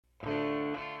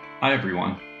Hi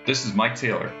everyone, this is Mike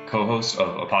Taylor, co-host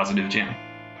of A Positive Jam.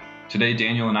 Today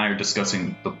Daniel and I are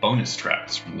discussing the bonus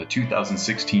tracks from the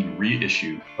 2016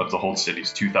 reissue of the Hold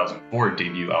Steady's 2004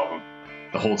 debut album,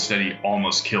 The Hold Steady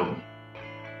Almost Killed Me.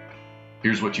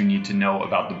 Here's what you need to know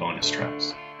about the bonus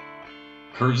tracks.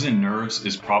 Curves and Nerves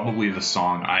is probably the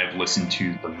song I have listened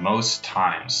to the most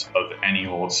times of any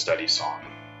Hold Steady song,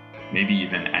 maybe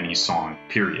even any song,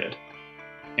 period.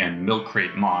 And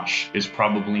Milkcrate Mosh is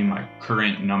probably my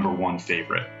current number one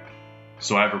favorite,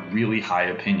 so I have a really high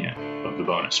opinion of the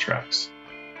bonus tracks.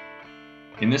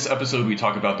 In this episode, we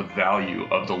talk about the value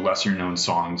of the lesser-known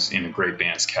songs in a great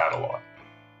band's catalog.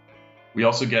 We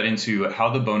also get into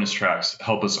how the bonus tracks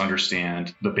help us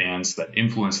understand the bands that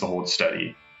influence the Hold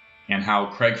Steady, and how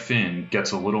Craig Finn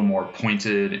gets a little more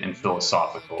pointed and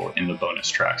philosophical in the bonus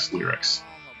tracks' lyrics,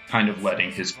 kind of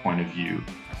letting his point of view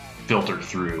filter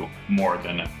through more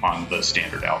than on the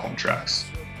standard album tracks.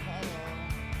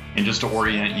 And just to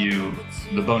orient you,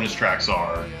 the bonus tracks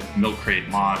are Milkcrate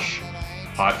Mosh,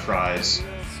 Hot Fries,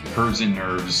 Curves and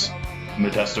Nerves,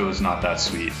 Modesto Is Not That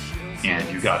Sweet,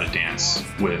 and You Gotta Dance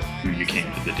with Who You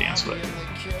Came to the Dance With.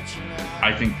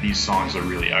 I think these songs are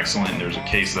really excellent, and there's a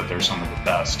case that they're some of the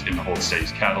best in the Hold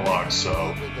Steady's catalog,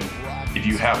 so if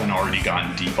you haven't already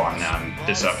gotten deep on them,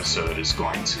 this episode is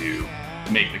going to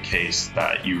make the case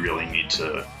that you really need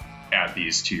to add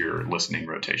these to your listening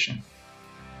rotation.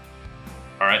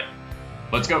 All right,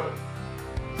 let's go.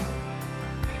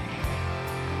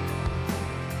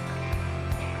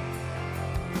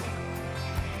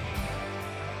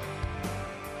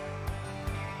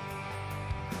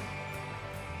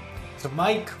 So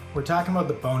Mike, we're talking about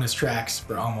the bonus tracks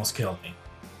for Almost Killed Me.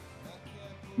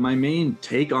 My main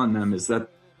take on them is that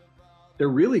they're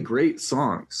really great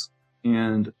songs,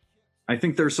 and I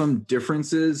think there's some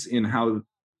differences in how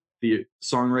the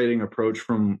songwriting approach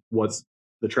from what's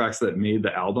the tracks that made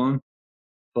the album,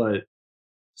 but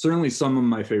certainly some of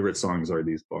my favorite songs are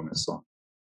these bonus songs.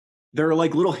 There are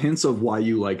like little hints of why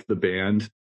you like the band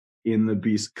in the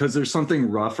beast, because there's something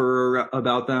rougher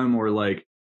about them, or like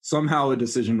somehow a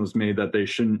decision was made that they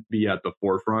shouldn't be at the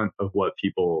forefront of what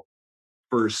people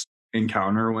first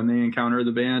encounter when they encounter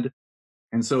the band.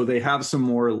 And so they have some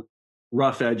more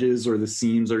rough edges, or the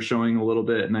seams are showing a little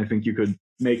bit. And I think you could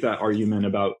make that argument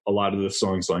about a lot of the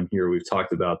songs on here. We've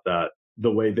talked about that,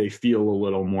 the way they feel a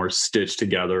little more stitched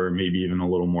together, or maybe even a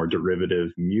little more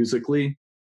derivative musically.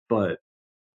 But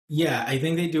yeah, I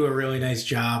think they do a really nice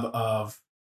job of,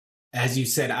 as you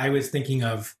said, I was thinking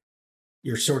of,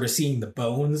 you're sort of seeing the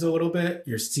bones a little bit.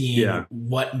 You're seeing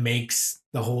what makes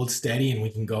the Hold Steady, and we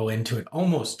can go into it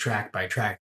almost track by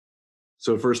track.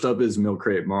 So first up is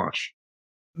Milkcrate Mosh.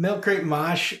 Milkcrate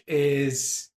Mosh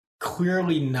is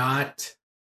clearly not,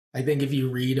 I think if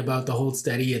you read about the Hold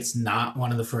Steady, it's not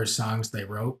one of the first songs they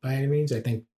wrote by any means. I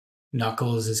think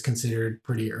Knuckles is considered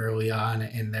pretty early on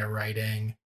in their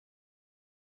writing,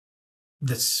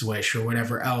 The Swish or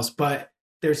whatever else, but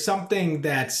there's something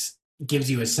that's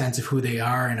gives you a sense of who they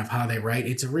are and of how they write.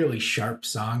 It's a really sharp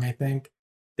song, I think.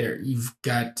 There you've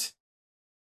got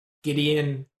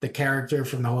Gideon, the character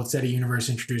from the Hold Steady universe,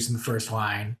 introduced in the first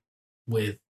line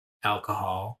with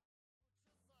alcohol.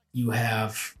 You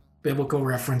have biblical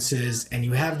references, and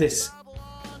you have this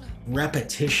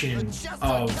repetition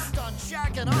of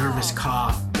nervous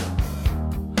cough.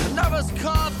 Nervous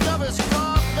cough, nervous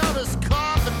cough, nervous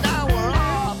cough, and now we're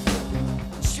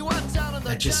off. She went down in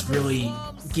the that just really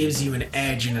gives you an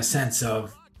edge and a sense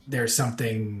of there's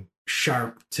something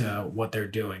sharp to what they're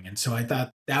doing. And so I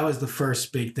thought that was the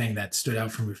first big thing that stood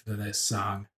out for me for this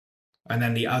song. And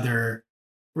then the other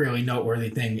really noteworthy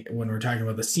thing when we're talking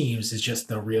about the seams is just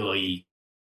the really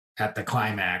at the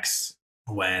climax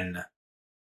when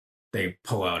they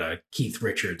pull out a Keith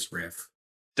Richards riff.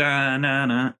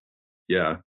 Da-na-na.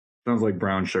 Yeah. Sounds like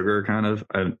Brown Sugar, kind of.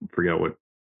 I forget what.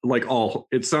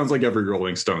 It sounds like every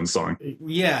Rolling Stones song.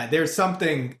 Yeah,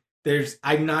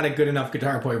 I'm not a good enough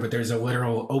guitar player, but there's a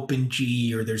literal open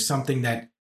G, or there's something that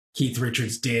Keith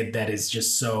Richards did that is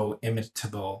just so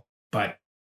imitable, but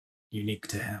unique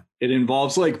to him. It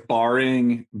involves like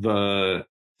barring the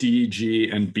D, G,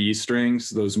 and B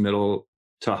strings, those middle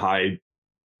to high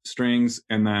strings.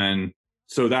 And then,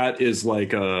 so that is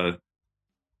like a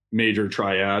major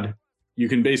triad. You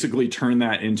can basically turn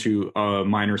that into a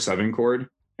minor 7 chord,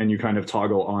 and you kind of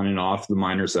toggle on and off the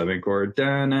minor 7 chord.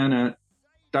 Da-na-na.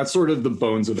 That's sort of the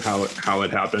bones of how it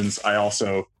happens. I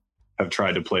also have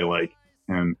tried to play like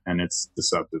him, and it's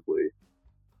deceptively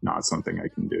not something I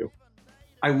can do.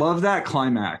 I love that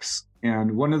climax.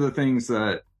 And one of the things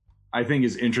that I think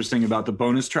is interesting about the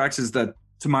bonus tracks is that,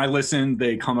 to my listen,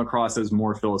 they come across as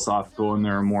more philosophical, and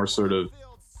there are more sort of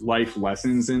life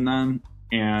lessons in them.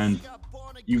 And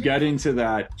you get into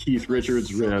that Keith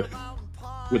Richards riff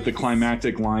with the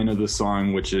climactic line of the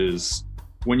song, which is,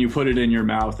 when you put it in your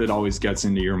mouth, it always gets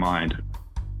into your mind.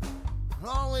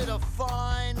 Only to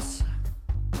find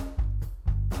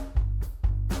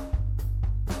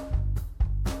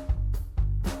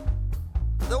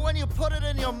that when you put it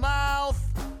in your mouth,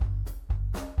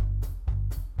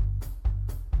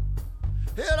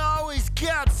 it always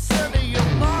gets into your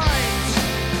mind.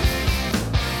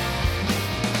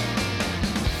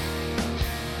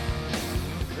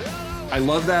 I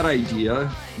love that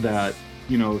idea that,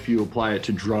 you know, if you apply it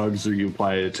to drugs or you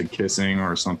apply it to kissing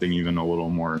or something even a little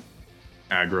more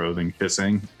aggro than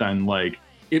kissing, then like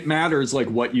it matters like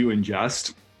what you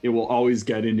ingest. It will always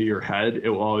get into your head. It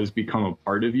will always become a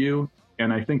part of you.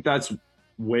 And I think that's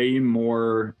way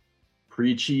more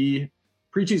preachy.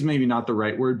 Preachy is maybe not the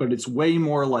right word, but it's way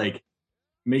more like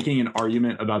making an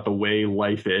argument about the way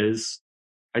life is.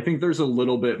 I think there's a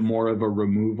little bit more of a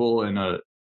removal and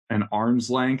an arm's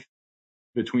length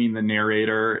between the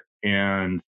narrator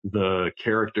and the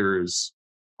characters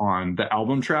on the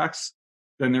album tracks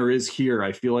than there is here.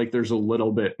 I feel like there's a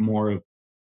little bit more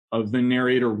of the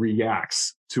narrator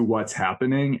reacts to what's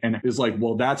happening and is like,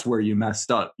 well, that's where you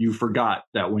messed up. You forgot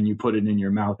that when you put it in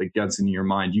your mouth, it gets into your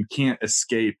mind. You can't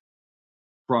escape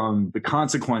from the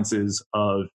consequences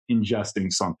of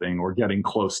ingesting something or getting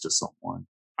close to someone.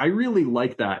 I really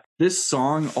like that. This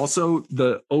song, also,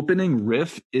 the opening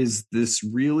riff is this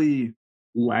really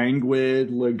languid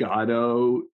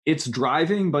legato. It's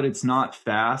driving, but it's not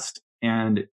fast.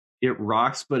 And it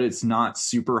rocks, but it's not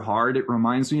super hard. It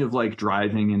reminds me of like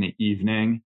driving in the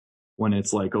evening when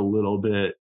it's like a little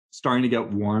bit starting to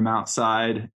get warm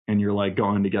outside and you're like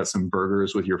going to get some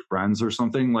burgers with your friends or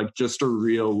something, like just a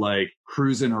real like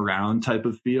cruising around type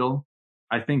of feel.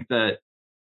 I think that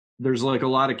there's like a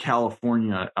lot of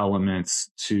California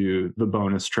elements to the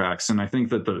bonus tracks. And I think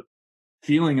that the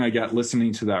feeling I get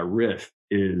listening to that riff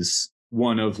is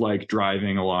one of like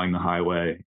driving along the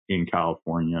highway in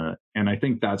California. And I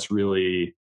think that's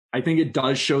really, I think it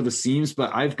does show the seams,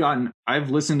 but I've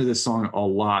listened to this song a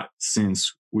lot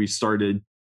since we started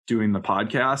doing the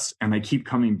podcast, and I keep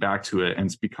coming back to it, and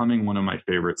it's becoming one of my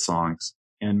favorite songs.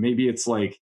 And maybe it's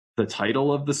like the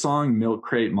title of the song,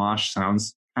 Milkcrate Mosh,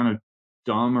 sounds kind of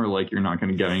dumb or like you're not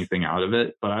going to get anything out of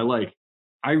it, but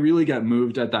I really get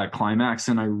moved at that climax,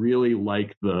 and I really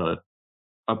like the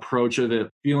approach of it,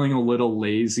 feeling a little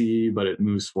lazy, but it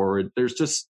moves forward. There's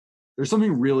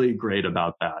something really great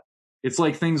about that. It's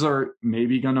like things are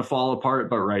maybe going to fall apart,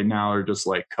 but right now are just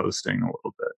like coasting a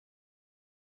little bit.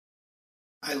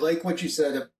 I like what you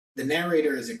said. The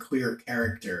narrator is a clear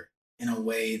character in a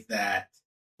way that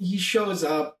he shows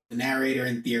up. The narrator,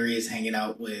 in theory, is hanging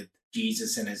out with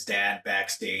Jesus and his dad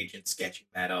backstage in Sketchy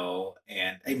Meadow.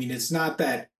 And I mean, it's not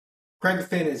that Craig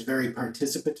Finn is very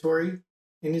participatory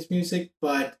in his music,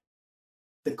 but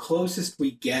the closest we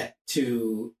get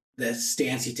to the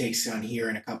stance he takes on here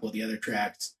and a couple of the other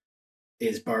tracks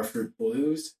is Barford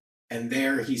Blues. And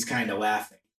there he's kind of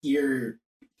laughing. Here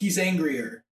he's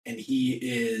angrier, and he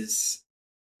is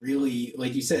really,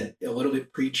 like you said, a little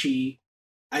bit preachy.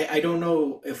 I don't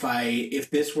know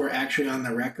if this were actually on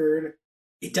the record,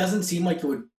 it doesn't seem like it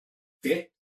would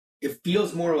fit. It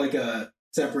feels more like a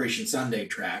Separation Sunday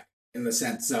track in the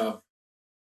sense of,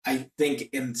 I think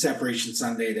in Separation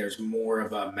Sunday, there's more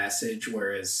of a message,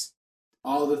 whereas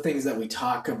all the things that we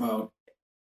talk about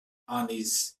on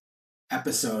these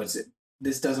episodes,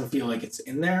 this doesn't feel like it's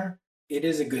in there. It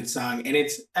is a good song, and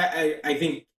I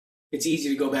think it's easy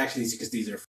to go back to these because these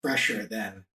are fresher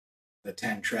than the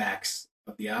 10 tracks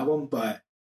of the album. But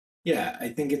yeah, I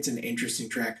think it's an interesting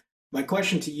track. My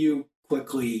question to you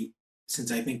quickly,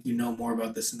 since I think you know more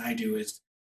about this than I do, is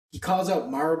he calls out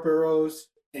Marlboros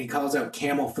and he calls out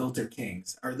Camel Filter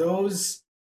Kings.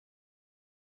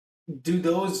 Do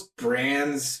those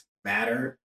brands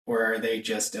matter, or are they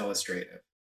just illustrative?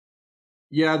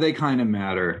 Yeah, they kind of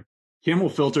matter. Camel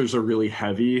filters are really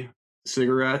heavy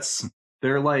cigarettes.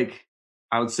 They're like,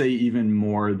 I would say even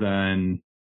more than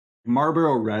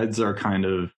Marlboro Reds are kind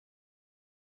of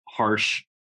harsh,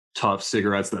 tough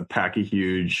cigarettes that pack a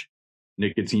huge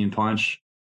nicotine punch.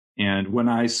 And when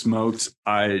I smoked,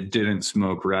 I didn't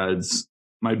smoke Reds.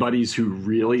 My buddies who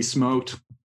really smoked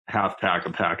a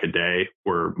pack a day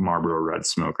were Marlboro Red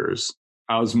smokers.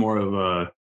 I was more of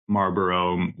a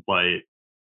Marlboro Light,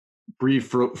 brief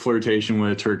flirtation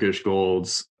with Turkish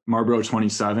Golds, Marlboro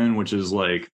 27, which is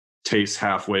like tastes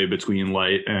halfway between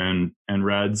light and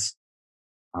Reds.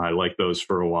 I like those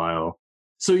for a while.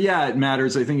 So yeah, it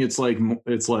matters. I think it's like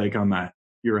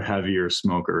you're a heavier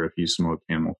smoker if you smoke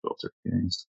Camel Filter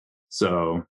Kings.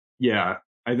 So yeah,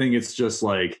 I think it's just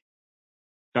like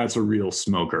that's a real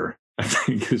smoker, I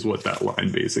think is what that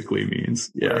line basically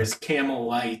means. Yeah. Whereas Camel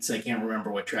Lights, I can't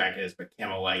remember what track it is, but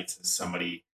Camel Lights is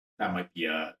somebody that might be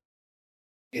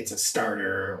it's a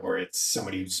starter, or it's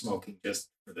somebody who's smoking just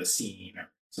for the scene or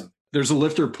something. There's a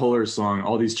Lifter Puller song.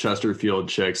 All these Chesterfield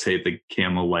chicks hate the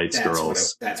Camel Lights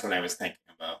girls. That's what I was thinking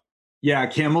about. Yeah,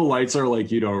 Camel Lights are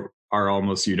like, you don't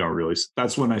really.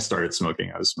 That's when I started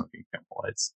smoking. I was smoking Camel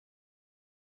Lights.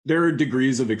 There are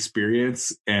degrees of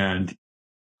experience, and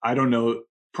I don't know.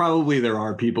 Probably there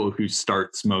are people who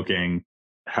start smoking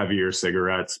heavier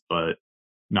cigarettes, but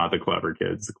not the clever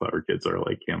kids. The clever kids are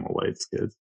like Camel Lights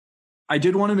kids. I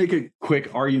did want to make a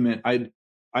quick argument.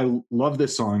 I love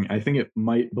this song. I think it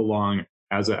might belong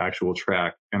as an actual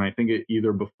track, and I think it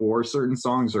either before certain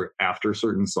songs or after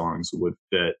certain songs would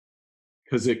fit,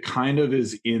 because it kind of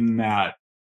is in that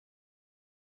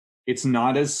it's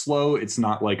not as slow. It's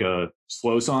not like a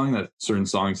slow song that certain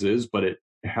songs is, but it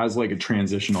has like a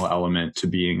transitional element to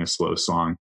being a slow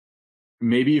song.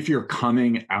 Maybe if you're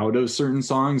coming out of certain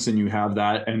songs and you have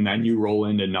that and then you roll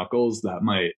into Knuckles, that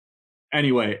might.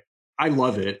 Anyway, I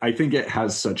love it. I think it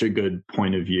has such a good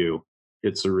point of view.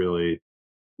 It's a really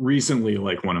recently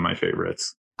like one of my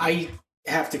favorites. I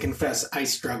have to confess, I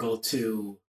struggle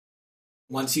to,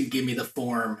 once you give me the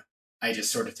form, I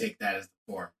just sort of take that as the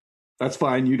form. That's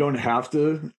fine. You don't have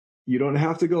to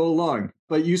go along.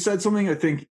 But you said something, I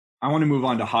think I want to move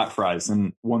on to Hot Fries.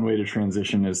 And one way to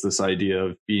transition is this idea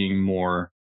of being more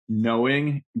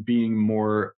knowing, being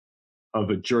more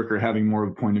of a jerk, or having more of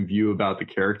a point of view about the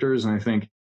characters. And I think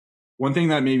one thing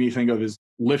that made me think of is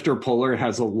Lifter Puller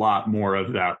has a lot more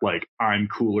of that, like, I'm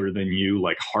cooler than you,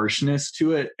 like harshness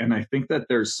to it. And I think that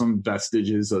there's some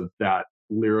vestiges of that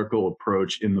lyrical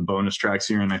approach in the bonus tracks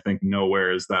here. And I think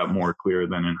nowhere is that more clear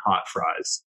than in Hot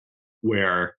Fries,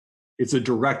 where it's a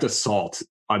direct assault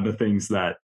on the things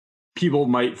that people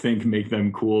might think make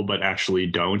them cool, but actually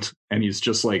don't. And he's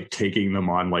just like taking them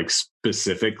on like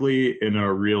specifically in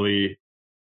a really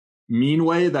mean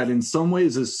way that in some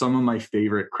ways is some of my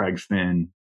favorite Craig Finn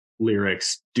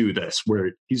lyrics do this,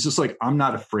 where he's just like, I'm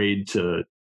not afraid to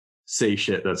say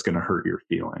shit that's going to hurt your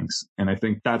feelings. And I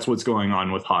think that's what's going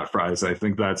on with Hot Fries. I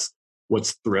think that's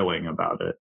what's thrilling about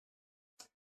it.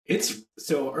 It's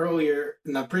so earlier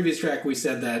in the previous track, we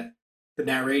said that the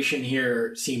narration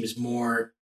here seems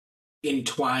more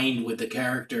entwined with the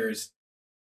characters.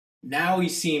 Now he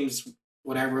seems,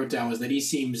 what I wrote down was that he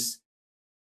seems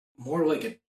more like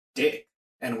a dick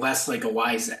and less like a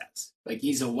wise ass. Like,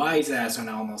 he's a wise ass when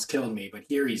Almost Killed Me, but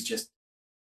here he's just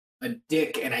a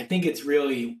dick. And I think it's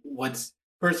really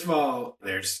first of all,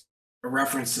 there's a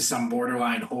reference to some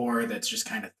borderline whore that's just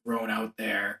kind of thrown out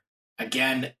there.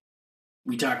 Again,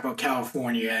 we talk about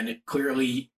California, and it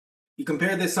clearly, you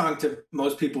compare this song to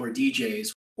Most People Are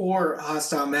DJs or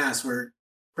Hostile Mass, where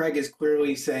Craig is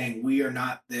clearly saying, we are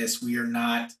not this, we are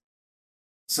not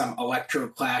some electro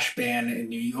clash band in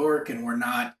New York, and we're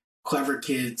not clever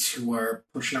kids who are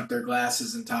pushing up their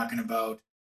glasses and talking about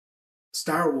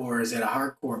Star Wars at a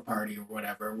hardcore party or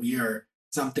whatever. We are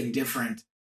something different.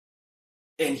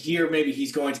 And here maybe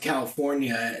he's going to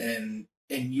California, and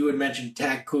you had mentioned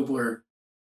Tag Kubler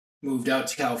moved out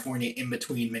to California in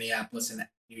between Minneapolis and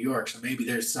New York, so maybe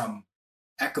there's some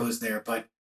echoes there, but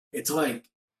it's like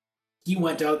he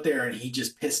went out there and he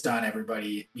just pissed on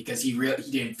everybody because he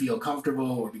didn't feel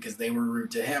comfortable, or because they were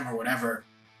rude to him or whatever.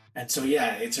 And so,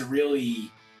 yeah, it's a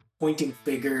really pointing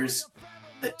figures.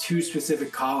 The two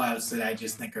specific call-outs that I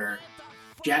just think are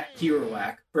Jack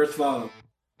Kerouac. First of all,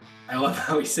 I love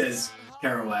how he says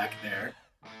Kerouac there.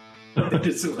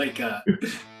 It's like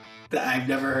I've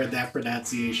never heard that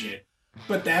pronunciation.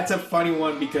 But that's a funny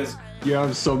one because you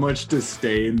have so much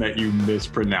disdain that you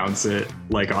mispronounce it,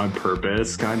 like on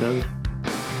purpose, kind of.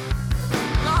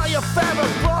 All your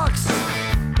favorite books,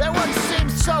 they wouldn't seem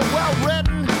so well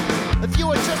written if you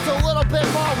were just a little bit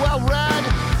more well read.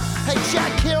 Hey,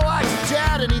 Jack Kerouac's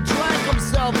dead and he drank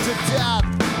himself to death.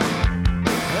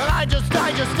 And I just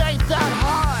ain't that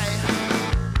high.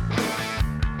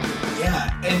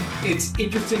 Yeah, and it's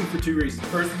interesting for two reasons.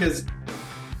 First, because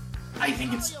I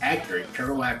think it's accurate.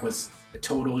 Kerouac was a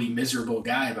totally miserable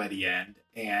guy by the end,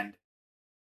 and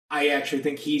I actually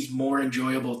think he's more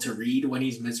enjoyable to read when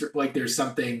he's miserable. Like, there's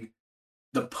something,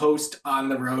 the post on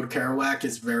the road Kerouac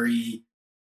is very,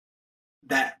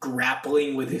 that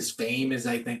grappling with his fame is,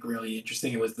 I think, really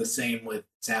interesting. It was the same with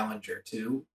Salinger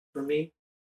too, for me.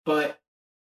 But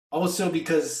also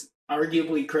because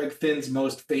arguably Craig Finn's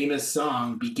most famous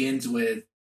song begins with,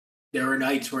 there are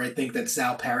nights where I think that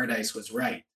Sal Paradise was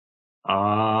right.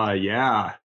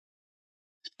 Yeah.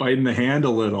 Biting the hand a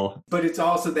little. But it's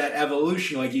also that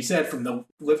evolution, like you said, from the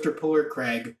Lifter Puller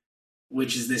Craig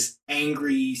which is this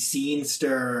angry scene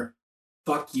stir,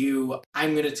 fuck you,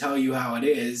 I'm going to tell you how it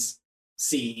is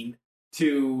scene,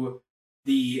 to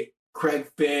the Craig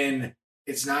Finn,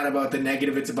 it's not about the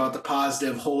negative, it's about the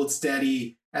positive, hold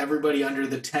steady, everybody under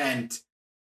the tent,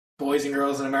 boys and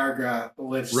girls in America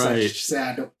live such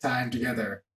sad time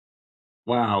together.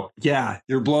 Wow. Yeah,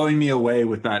 you're blowing me away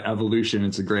with that evolution.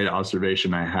 It's a great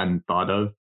observation I hadn't thought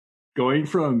of. Going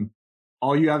from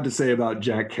all you have to say about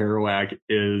Jack Kerouac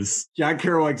is Jack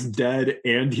Kerouac's dead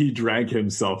and he drank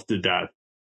himself to death.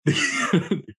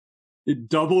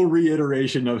 Double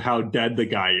reiteration of how dead the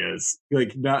guy is.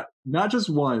 Like not just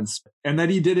once, and that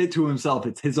he did it to himself.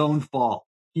 It's his own fault.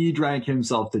 He drank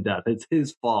himself to death. It's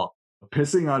his fault.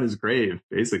 Pissing on his grave,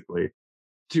 basically.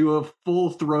 To a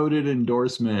full-throated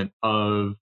endorsement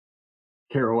of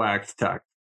Kerouac's text,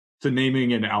 to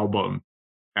naming an album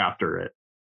after it.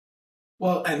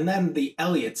 Well, and then the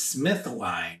Elliott Smith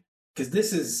line,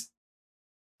 because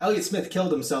Elliott Smith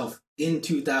killed himself in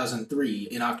 2003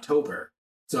 in October.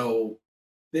 So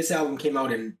this album came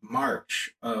out in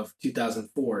March of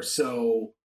 2004.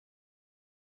 So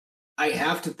I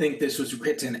have to think this was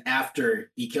written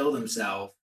after he killed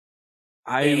himself.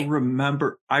 I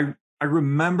remember an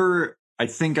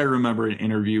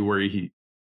interview where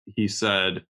he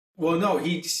said, well, no,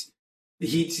 he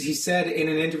said in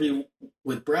an interview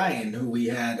with Brian, who we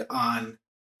had on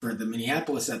for the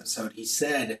Minneapolis episode, he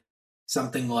said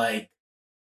something like,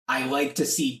 I like to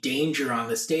see danger on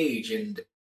the stage. And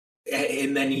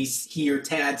then he or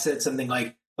Tad said something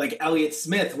like Elliott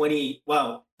Smith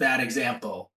that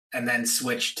example, and then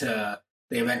switched to,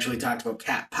 they eventually talked about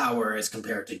Cat Power as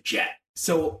compared to Jet.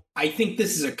 So I think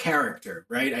this is a character,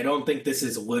 right? I don't think this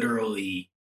is literally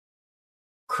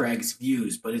Craig's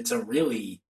views, but it's a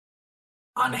really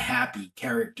unhappy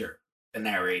character, the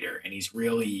narrator, and he's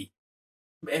really,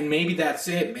 and maybe that's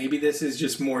it. Maybe this is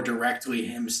just more directly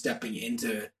him stepping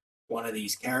into one of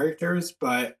these characters,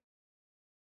 but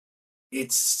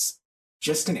it's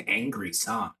just an angry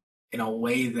song in a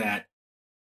way that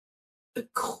the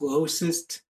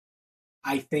closest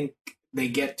I think they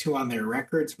get to on their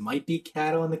records might be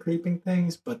Cattle and the Creeping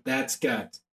Things, but that's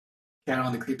got Cattle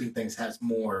and the Creeping Things has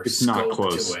more it's scope not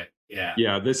close to it. Yeah.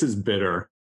 Yeah, this is bitter.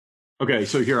 Okay,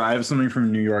 so here I have something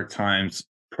from New York Times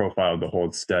profile to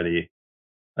hold steady.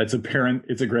 It's a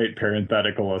great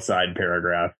parenthetical aside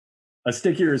paragraph. A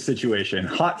stickier situation.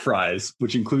 Hot fries,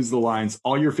 which includes the lines,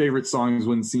 all your favorite songs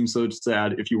wouldn't seem so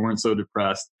sad if you weren't so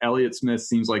depressed. Elliott Smith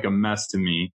seems like a mess to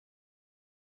me.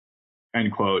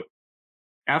 End quote.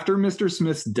 After Mr.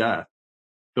 Smith's death,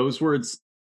 those words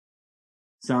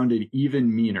sounded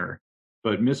even meaner,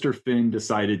 but Mr. Finn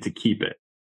decided to keep it.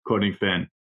 Quoting Finn,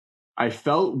 I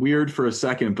felt weird for a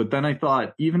second, but then I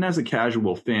thought, even as a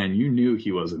casual fan, you knew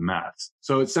he was a mess.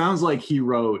 So it sounds like he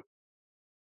wrote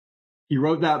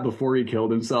that before he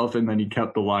killed himself, and then he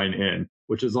kept the line in,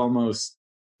 which is almost...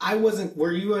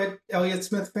 Were you an Elliott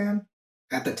Smith fan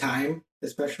at the time,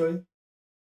 especially?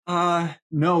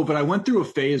 No, but I went through a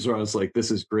phase where I was like, this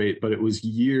is great, but it was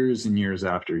years and years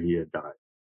after he had died.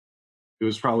 It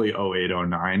was probably 08,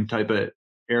 09 type of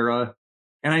era.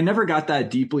 And I never got that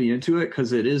deeply into it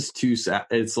because it is too sad.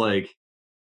 It's like,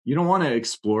 you don't want to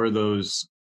explore those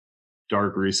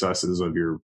dark recesses of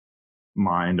your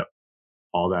mind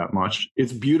all that much.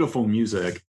 It's beautiful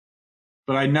music,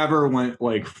 but I never went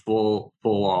like full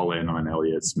all in on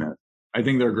Elliott Smith. I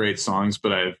think they're great songs,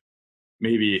 but I've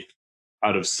maybe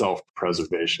out of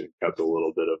self-preservation kept a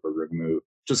little bit of a remove,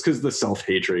 just because the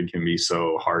self-hatred can be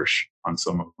so harsh on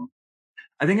some of them.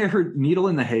 I think I heard Needle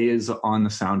in the Hay is on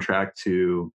the soundtrack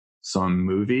to some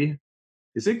movie.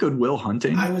 Is it Good Will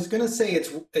Hunting? I was gonna say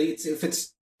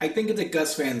I think it's a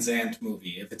Gus Van Sant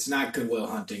movie. If it's not Good Will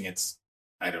Hunting, it's,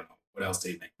 I don't know. What else do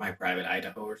you make? My Private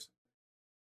Idaho or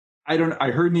something?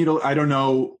 I heard Needle. I don't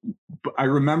know. But I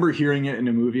remember hearing it in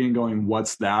a movie and going,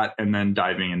 what's that? And then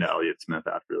diving into Elliott Smith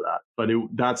after that. But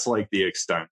that's like the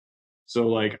extent. So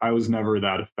like, I was never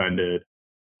that offended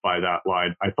by that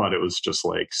line. I thought it was just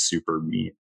like super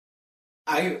mean.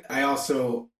 I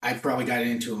probably got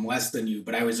into him less than you,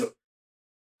 but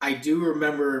I do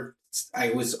remember I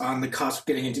was on the cusp of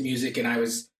getting into music, and I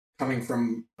was coming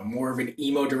from a more of an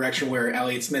emo direction where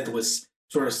Elliott Smith was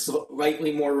sort of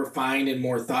slightly more refined and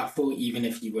more thoughtful, even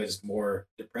if he was more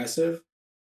depressive.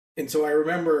 And so I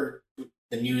remember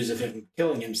the news of him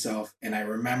killing himself, and I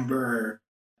remember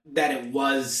that it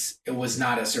was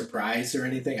not a surprise or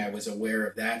anything. I was aware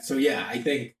of that. So yeah, I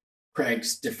think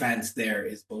Craig's defense there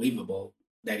is believable,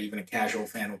 that even a casual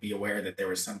fan will be aware that there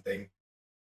was something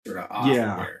sort of off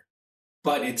there.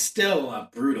 But it's still a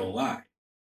brutal line.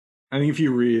 I think if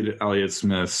you read Elliott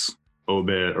Smith's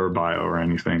obit or bio or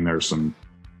anything, there's some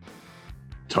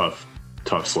tough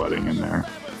sledding in there.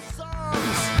 They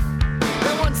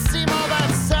won't seem all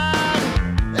that sad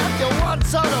if you weren't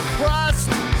so depressed.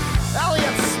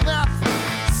 Elliott Smith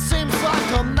seems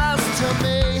like a mess to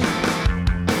me,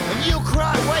 and you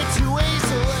cry way too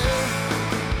easily.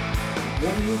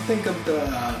 What do you think of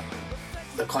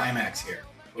the climax here?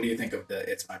 What do you think of the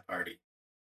 "It's My Party"?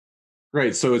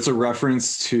 Right, so it's a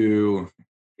reference to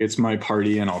 "It's My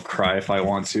Party and I'll Cry If I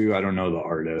Want to." I don't know the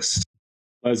artist.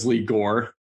 Leslie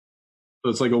Gore. So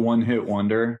it's like a one-hit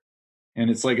wonder, and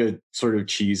it's like a sort of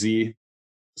cheesy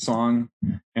song.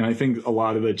 And I think a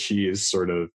lot of the cheese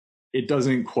it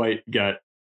doesn't quite get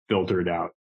filtered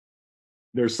out.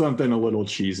 There's something a little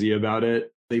cheesy about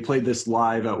it. They played this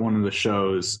live at one of the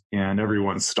shows, and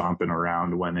everyone's stomping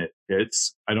around when it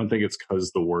hits. I don't think it's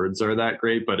because the words are that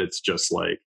great, but it's just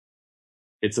like,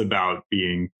 it's about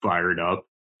being fired up.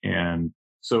 And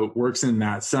so it works in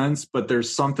that sense, but there's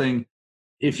something,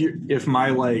 if my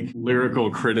like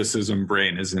lyrical criticism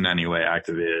brain is in any way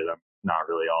activated, I'm not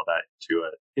really all that into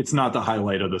it. It's not the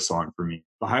highlight of the song for me.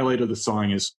 The highlight of the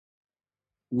song is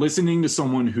listening to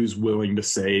someone who's willing to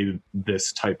say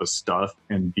this type of stuff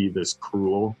and be this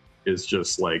cruel is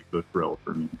just like the thrill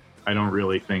for me. I don't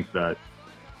really think that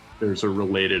there's a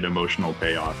related emotional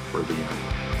payoff for the end.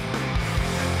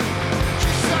 She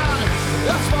said,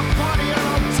 "That's my party and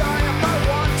I'll die if I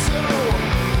want to.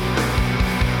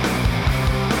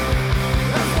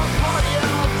 That's my party and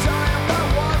I'll die if I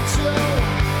want to.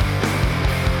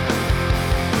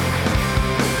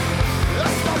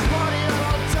 That's my party and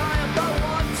I'll die if I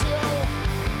want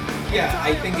to." Yeah,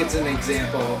 I think it's an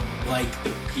example like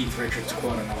the Keith Richards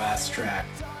quote on the last track,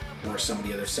 or some of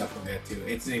the other stuff we'll get to.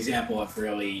 It's an example of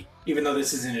really, even though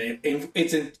this isn't,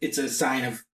 it's a sign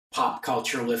of pop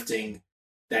culture lifting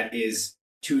that is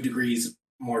 2 degrees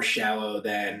more shallow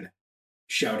than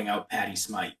shouting out Patty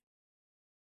Smythe.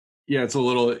 Yeah,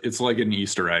 it's like an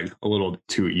Easter egg, a little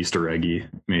too Easter eggy,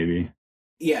 maybe.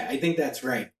 Yeah, I think that's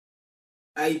right.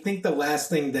 I think the last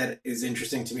thing that is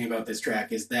interesting to me about this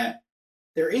track is that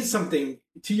there is something,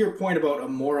 to your point about a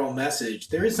moral message,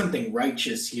 there is something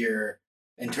righteous here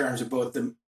in terms of both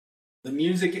the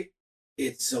music.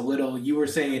 It's a little, you were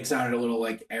saying it sounded a little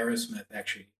like Aerosmith,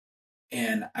 actually.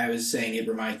 And I was saying it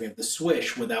reminds me of the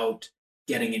Swish without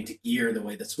getting into gear the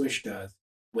way the Swish does,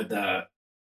 with the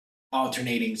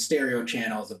alternating stereo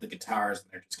channels of the guitars, and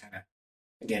they're just kind of,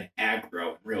 again, aggro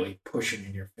and really pushing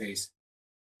in your face.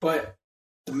 But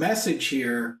the message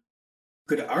here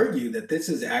could argue that this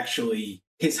is actually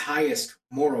his highest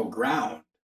moral ground,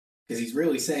 because he's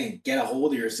really saying, get a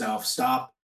hold of yourself,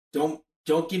 stop, don't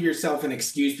give yourself an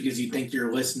excuse because you think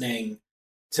you're listening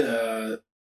to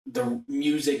the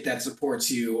music that supports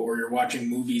you, or you're watching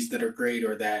movies that are great,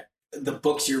 or that the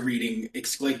books you're reading.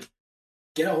 It's like,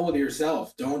 get a hold of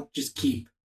yourself. Don't just keep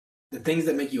the things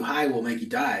that make you high will make you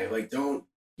die. Like, don't,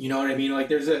 you know what I mean? Like,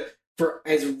 there's for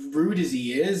as rude as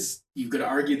he is, you could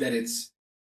argue that it's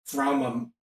from a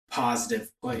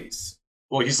positive place.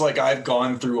 Well, he's like, I've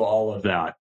gone through all of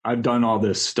that. I've done all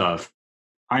this stuff.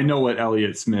 I know what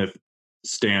Elliott Smith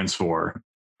stands for.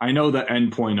 I know the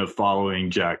end point of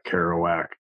following Jack Kerouac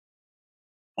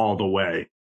all the way.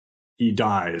 He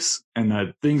dies, and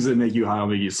the things that make you high,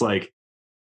 it's like,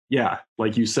 yeah,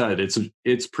 like you said,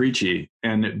 it's preachy,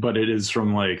 but it is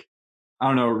from, like, I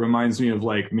don't know, it reminds me of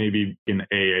like maybe an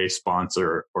AA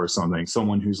sponsor or something,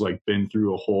 someone who's like been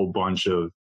through a whole bunch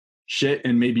of shit,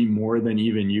 and maybe more than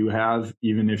even you have,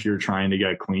 even if you're trying to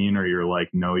get clean, or you're like,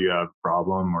 no, you have a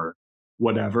problem or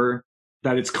whatever,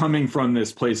 that it's coming from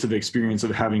this place of experience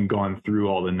of having gone through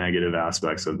all the negative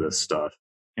aspects of this stuff,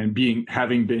 and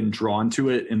having been drawn to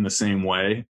it in the same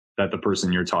way that the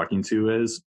person you're talking to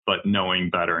is, but knowing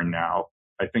better now.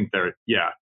 I think there,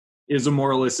 is a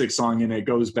moralistic song, and it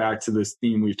goes back to this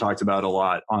theme we've talked about a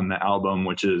lot on the album,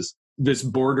 which is this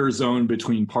border zone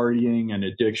between partying and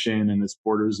addiction, and this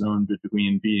border zone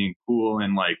between being cool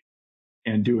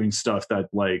and doing stuff that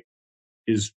like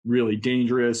is really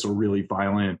dangerous or really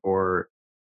violent or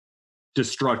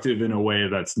destructive in a way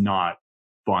that's not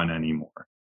fun anymore.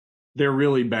 They're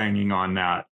really banging on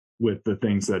that with the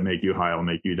things that make you high will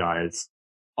make you die. It's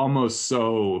almost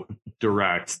so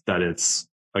direct that it's,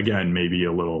 again, maybe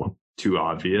a little too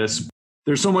obvious.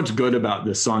 There's so much good about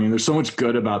this song, and there's so much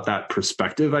good about that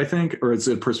perspective, I think, or it's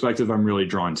a perspective I'm really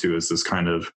drawn to, is this kind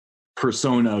of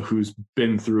persona who's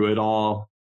been through it all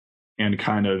and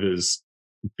kind of is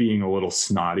being a little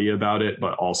snotty about it,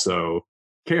 but also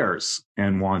cares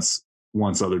and wants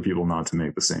other people not to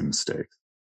make the same mistakes.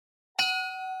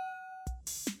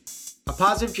 A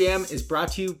Positive Jam is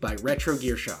brought to you by Retro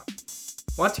Gear Shop.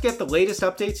 Want to get the latest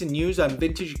updates and news on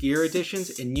vintage gear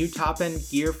additions and new top-end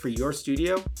gear for your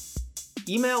studio?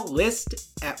 Email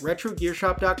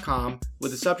list@retrogearshop.com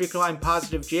with the subject line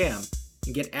Positive Jam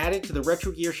and get added to the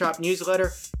Retro Gear Shop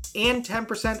newsletter and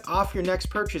 10% off your next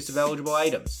purchase of eligible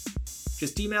items.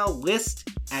 Just email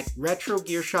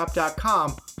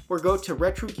list@retrogearshop.com or go to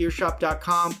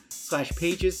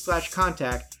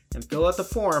retrogearshop.com/pages/contact and fill out the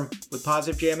form with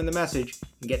Positive Jam in the message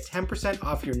and get 10%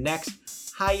 off your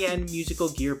next high-end musical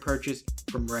gear purchase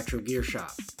from Retro Gear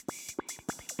Shop.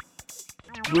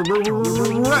 Retro Gear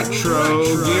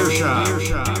Shop.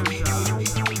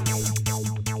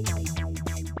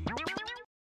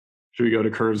 Should we go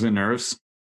to Curves and Nerves?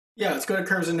 Yeah, let's go to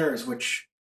Curves and Nerves, which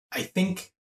I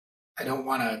think, I don't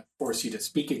want to force you to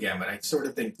speak again, but I sort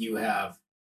of think you have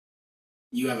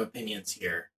opinions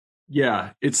here.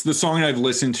 Yeah, it's the song I've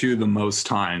listened to the most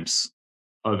times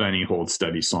of any Hold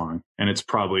Steady song, and it's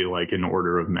probably like an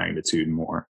order of magnitude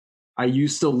more. I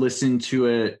used to listen to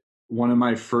it one of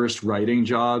my first writing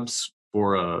jobs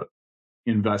for a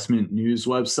investment news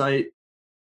website.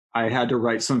 I had to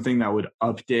write something that would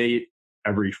update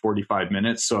every 45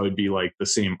 minutes. So it would be like the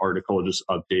same article just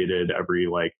updated every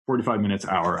like 45 minutes,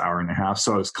 hour and a half.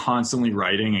 So I was constantly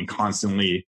writing and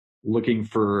constantly looking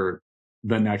for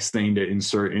the next thing to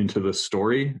insert into the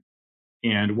story.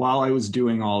 And while I was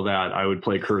doing all that, I would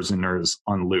play Curves and Nerves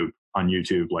on loop on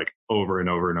YouTube, like over and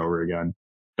over and over again.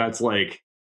 That's like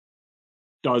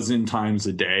dozen times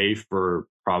a day for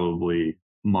probably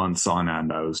months on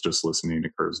end. I was just listening to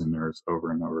Curves and Nerves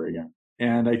over and over again.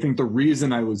 And I think the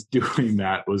reason I was doing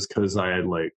that was because I had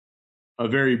like a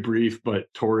very brief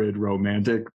but torrid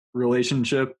romantic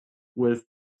relationship with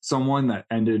someone that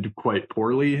ended quite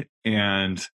poorly.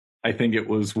 And I think it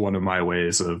was one of my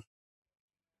ways of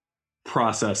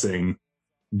processing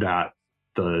that,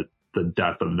 the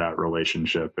death of that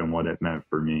relationship and what it meant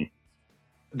for me.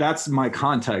 That's my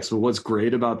context. But what's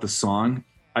great about the song,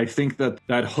 I think that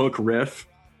hook riff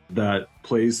that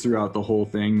plays throughout the whole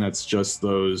thing, that's just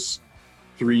those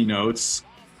three notes,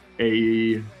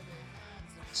 A,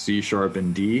 C sharp,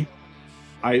 and D.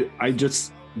 I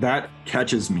just, that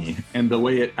catches me. And the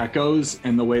way it echoes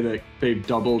and the way that they've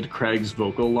doubled Craig's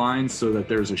vocal lines so that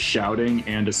there's a shouting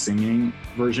and a singing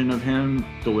version of him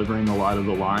delivering a lot of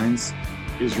the lines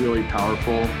is really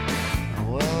powerful.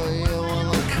 Well, yeah, when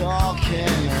the call came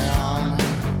in,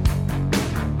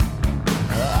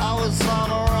 I was on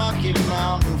a Rocky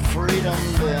Mountain freedom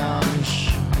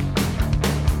bench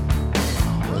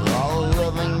with all the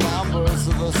living members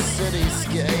of the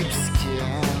cityscape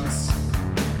skins.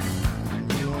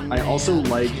 I also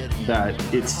like that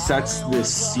it sets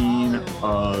this scene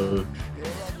of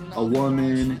a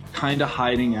woman kind of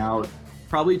hiding out,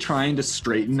 probably trying to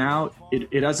straighten out.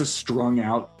 It has a strung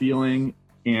out feeling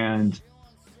and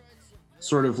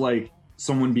sort of like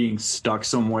someone being stuck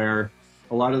somewhere.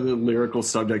 A lot of the lyrical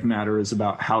subject matter is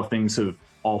about how things have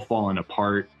all fallen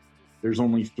apart. There's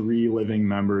only 3 living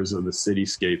members of the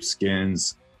cityscape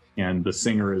skins, and the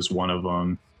singer is one of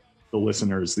them, the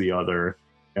listener is the other,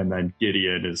 and then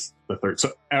Gideon is the third.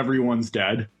 So everyone's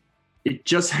dead. It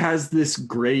just has this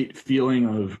great feeling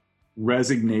of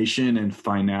resignation and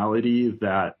finality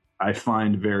that I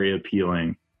find very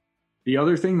appealing. The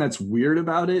other thing that's weird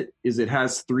about it is it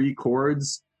has 3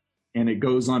 chords and it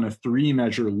goes on a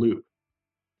 3-measure loop.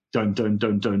 Dun dun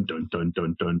dun dun dun dun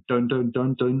dun dun dun dun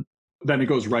dun dun. Then it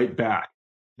goes right back.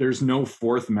 There's no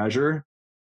 4th measure,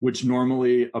 which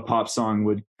normally a pop song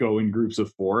would go in groups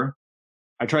of 4.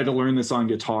 I tried to learn this on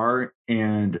guitar,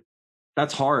 and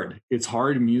that's hard. It's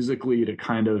hard musically to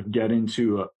kind of get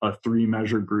into a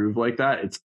 3-measure groove like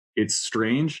that. It's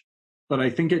strange, but I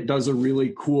think it does a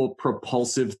really cool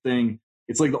propulsive thing.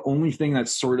 It's like the only thing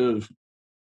that's sort of,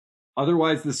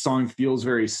 otherwise this song feels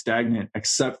very stagnant,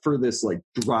 except for this like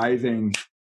driving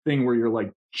thing where you're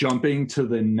like jumping to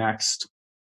the next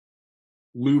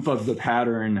loop of the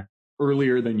pattern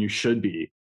earlier than you should be.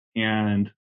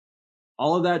 And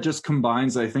all of that just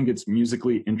combines. I think it's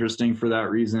musically interesting for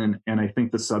that reason. And I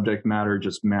think the subject matter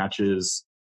just matches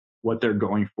what they're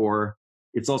going for.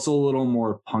 It's also a little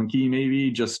more punky, maybe,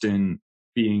 just in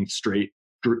being straight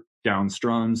down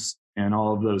strums. And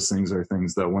all of those things are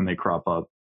things that when they crop up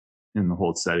in the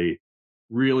Hold Steady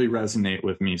really resonate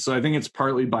with me. So I think it's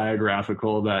partly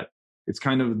biographical, that it's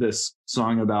kind of this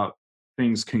song about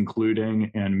things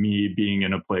concluding and me being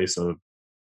in a place of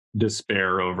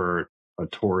despair over a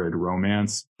torrid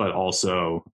romance, but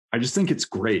also I just think it's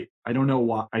great. I don't know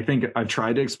why. I think I've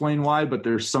tried to explain why, but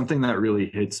there's something that really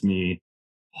hits me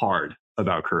hard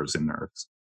about Curves and Nerves.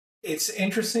 It's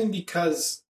interesting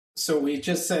because, so we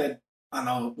just said on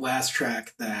the last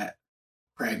track that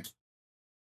Craig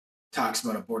talks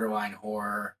about a borderline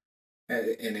horror,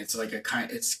 and it's like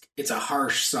it's a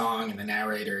harsh song, and the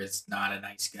narrator is not a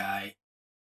nice guy.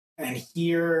 And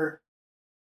here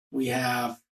we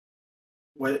have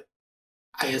what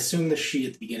I assume the she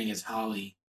at the beginning is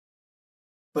Holly.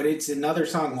 But it's another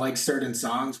song like certain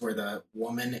songs where the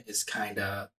woman is kind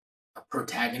of a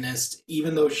protagonist,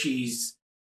 even though she's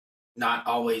not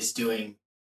always doing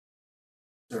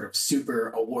sort of super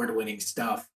award-winning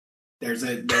stuff. There's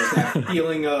that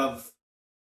feeling of,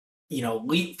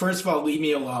 first of all, leave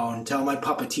me alone. Tell my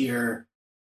puppeteer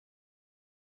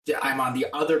I'm on the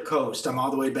other coast. I'm all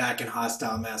the way back in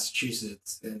hostile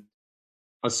Massachusetts. And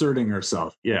asserting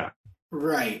herself. Yeah.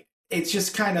 Right. It's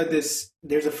just kind of this,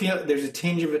 there's a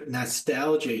tinge of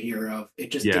nostalgia here of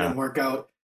it just didn't work out.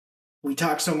 We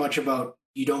talk so much about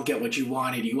you don't get what you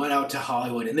wanted. You went out to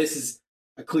Hollywood, and this is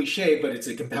a cliche, but it's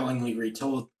a compellingly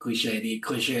retold cliche. The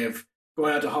cliche of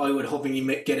going out to Hollywood hoping you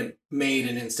get it made,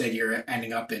 and instead you're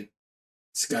ending up in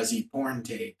scuzzy porn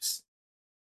tapes.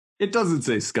 It doesn't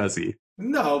say scuzzy.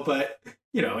 No, but,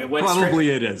 it went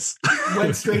it is.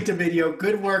 Went straight to video.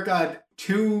 Good work on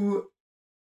 2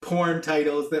 porn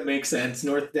titles that make sense.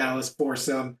 North Dallas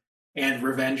Foursome and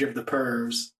Revenge of the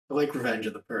Pervs. I like Revenge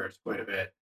of the Pervs quite a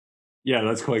bit. Yeah,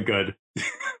 that's quite good.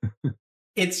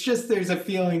 It's just there's a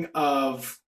feeling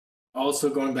of, also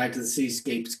going back to the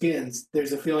Seascape Skins,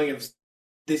 there's a feeling of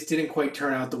this didn't quite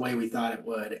turn out the way we thought it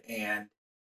would. And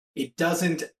it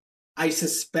doesn't, I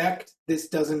suspect this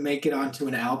doesn't make it onto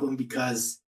an album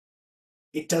because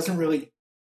it doesn't really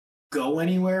go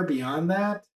anywhere beyond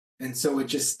that. And so it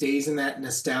just stays in that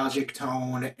nostalgic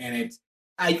tone. And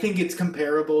I think it's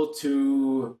comparable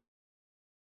to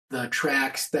the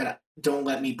tracks that Don't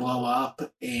Let Me Blow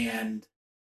Up and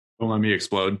Don't Let Me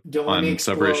Explode on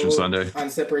Separation Sunday. On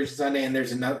Separation Sunday. And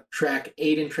there's another track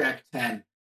 8 and track 10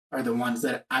 are the ones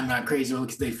that I'm not crazy with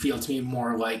because they feel to me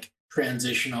more like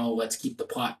transitional, let's keep the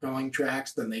plot going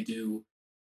tracks than they do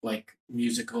like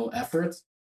musical efforts.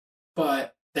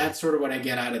 But that's sort of what I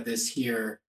get out of this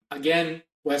here. Again,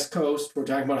 West Coast, we're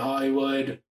talking about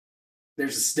Hollywood.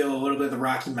 There's still a little bit of the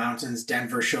Rocky Mountains.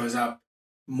 Denver shows up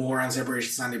more on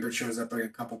Separation Sunday, but shows up in a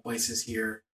couple places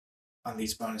here on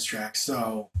these bonus tracks.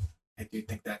 So I do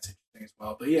think that's interesting as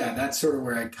well. But yeah, that's sort of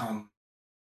where I come.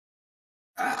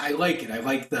 I like it. I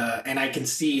like and I can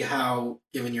see how,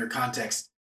 given your context,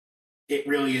 it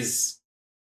really is.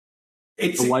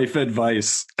 It's life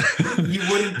advice. You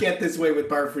wouldn't get this way with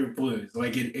Bar Fruit Blues.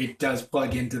 Like it does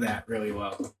plug into that really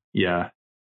well. Yeah.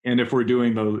 And if we're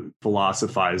doing the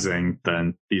philosophizing,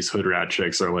 then these hood rat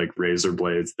chicks are like razor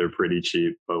blades. They're pretty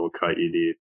cheap, but will cut you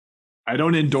deep. I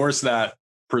don't endorse that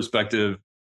perspective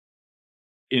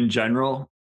in general,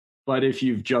 but if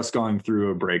you've just gone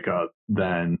through a breakup,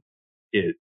 then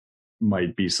it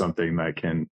might be something that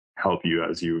can help you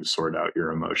as you sort out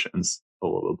your emotions a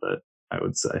little bit, I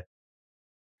would say.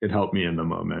 It helped me in the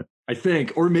moment, I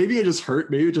think. Or maybe it just hurt.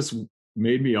 Maybe it just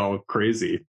made me all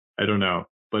crazy. I don't know.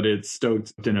 But it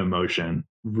stoked an emotion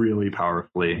really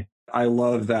powerfully. I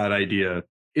love that idea.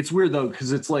 It's weird, though,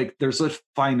 because it's like there's a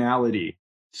finality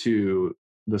to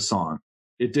the song.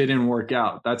 It didn't work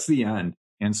out. That's the end.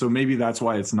 And so maybe that's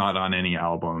why it's not on any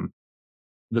album.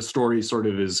 The story sort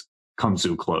of comes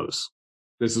to a close.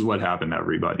 This is what happened to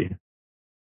everybody.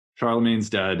 Charlemagne's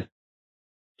dead.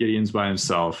 Gideon's by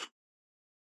himself.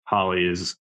 Holly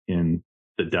is in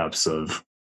the depths of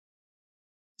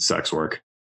sex work.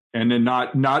 And then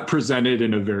not presented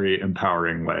in a very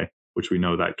empowering way, which we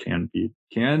know that can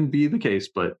be the case,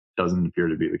 but doesn't appear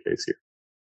to be the case here.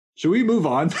 Should we move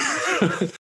on?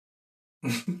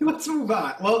 Let's move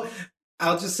on. Well,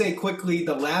 I'll just say quickly,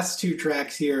 the last 2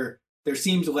 tracks here, there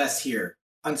seems less here.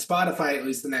 On Spotify, at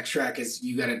least, the next track is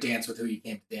You Gotta Dance With Who You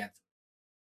Came to Dance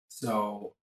With.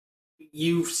 So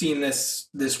you've seen this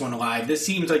one live. This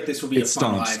seems like this will be a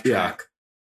fun live track.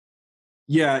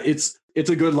 Yeah, it's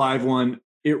a good live one.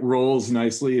 It rolls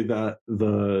nicely.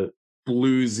 The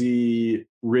bluesy,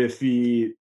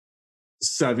 riffy,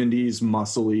 70s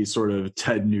muscly sort of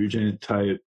Ted Nugent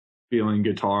type feeling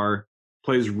guitar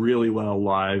plays really well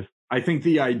live. I think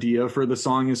the idea for the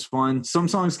song is fun. Some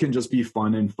songs can just be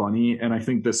fun and funny, and I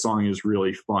think this song is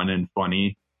really fun and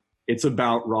funny. It's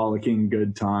about rollicking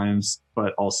good times,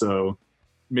 but also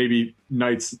maybe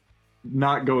nights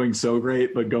not going so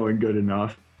great, but going good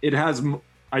enough. It has,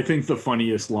 I think, the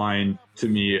funniest line to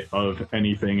me of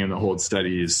anything in the Hold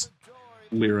Steady's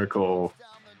lyrical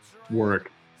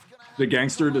work. The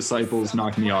gangster disciples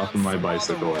knock me off of my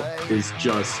bicycle is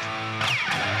just...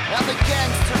 And the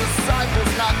gangster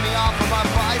disciples knocked me off of my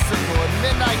bicycle at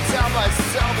midnight down by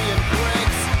Selby and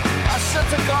Briggs. I should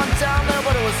have gone down there,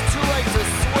 but it was too late to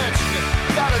switch. You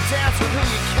gotta dance with who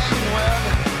you came with.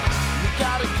 You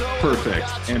gotta go.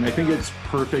 Perfect. And I think it's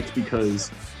perfect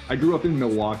because I grew up in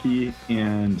Milwaukee,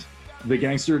 and The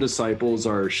Gangster Disciples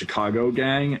are a Chicago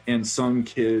gang, and some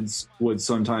kids would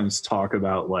sometimes talk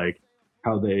about like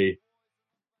how they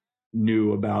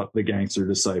knew about the Gangster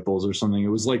Disciples or something. It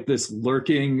was like this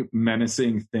lurking,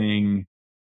 menacing thing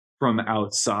from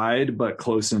outside, but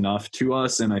close enough to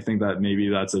us. And I think that maybe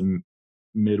that's a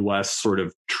Midwest sort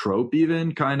of trope,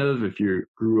 even kind of, if you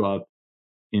grew up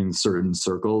in certain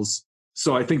circles.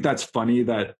 So I think that's funny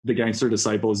that the Gangster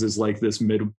Disciples is like this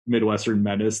Midwestern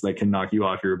menace that can knock you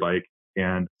off your bike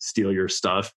and steal your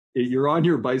stuff. You're on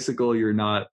your bicycle, you're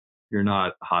not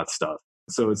hot stuff.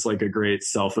 So it's like a great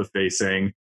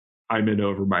self-effacing, I'm in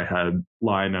over my head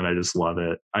line, and I just love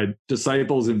it.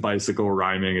 Disciples and bicycle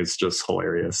rhyming is just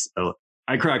hilarious.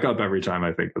 I crack up every time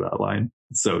I think of that line.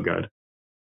 It's so good.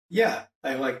 Yeah,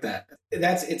 I like that.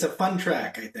 It's a fun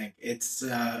track, I think.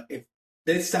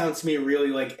 This sounds to me really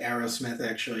like Aerosmith,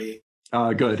 actually.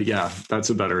 Good, yeah. That's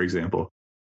a better example.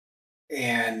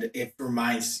 And it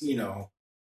reminds,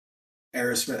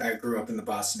 Aerosmith, I grew up in the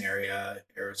Boston area.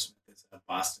 Aerosmith is a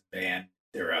Boston band.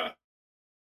 They're a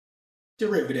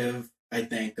derivative, I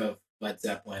think, of Led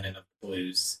Zeppelin and of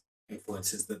blues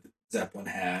influences that Zeppelin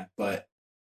had. But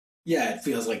yeah, it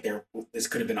feels like this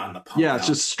could have been on the pump. Yeah, it's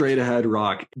just straight ahead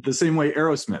rock. The same way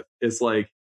Aerosmith. It's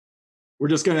like, we're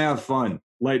just going to have fun.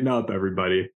 Lighten up,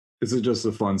 everybody. This is just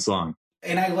a fun song.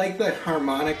 And I like the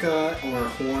harmonica or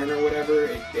horn or whatever.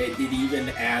 It even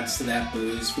adds to that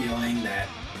blues feeling, that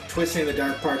twisting the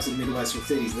dark parts of Midwestern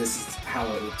cities, this is how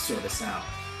it would sort of sound.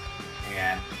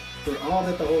 And for all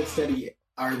that the Hold Steady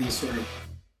are these sort of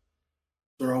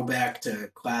throwback to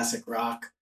classic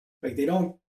rock, like they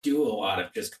don't do a lot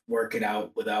of just work it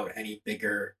out without any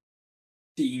bigger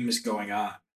themes going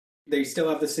on. They still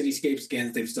have the cityscape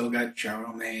skins. They've still got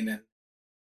Charlemagne and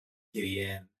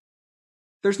Gideon.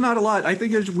 There's not a lot. I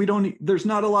think there's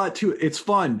not a lot to it. It's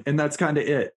fun, and that's kind of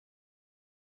it.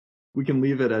 We can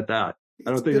leave it at that. I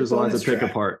don't think there's a lot to pick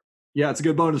apart. Yeah, it's a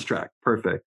good bonus track.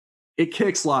 Perfect. It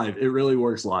kicks live. It really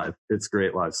works live. It's a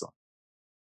great live song.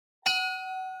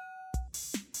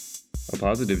 A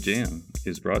Positive Jam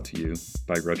is brought to you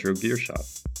by Retro Gear Shop.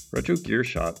 Retro Gear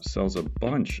Shop sells a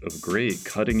bunch of great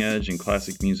cutting-edge and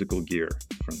classic musical gear,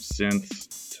 from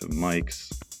synths to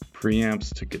mics,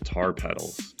 preamps to guitar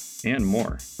pedals, and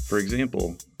more. For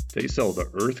example, they sell the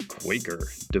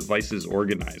Earthquaker Devices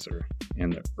Organizer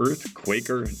and the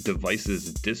Earthquaker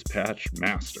Devices Dispatch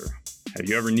Master. Have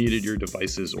you ever needed your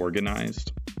devices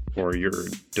organized or your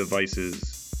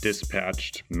devices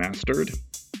dispatched mastered?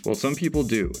 Well, some people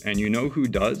do, and you know who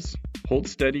does? Hold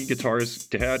Steady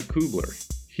guitarist Dad Kubler.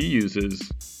 He uses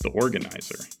the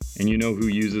organizer. And you know who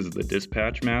uses the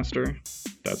dispatch master?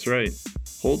 That's right,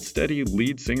 Hold Steady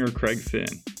lead singer Craig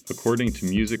Finn, according to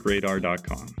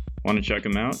musicradar.com. Want to check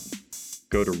him out?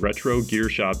 Go to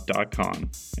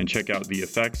retrogearshop.com and check out the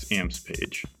Effects Amps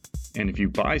page. And if you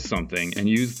buy something and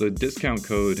use the discount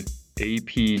code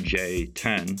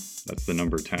APJ10, that's the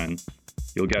number 10,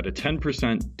 you'll get a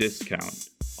 10% discount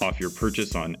off your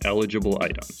purchase on eligible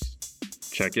items.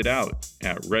 Check it out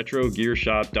at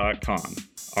retrogearshop.com,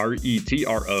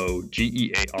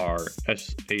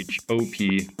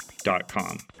 retrogearshop.com. Retro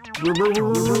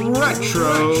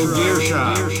Gear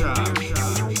Shop.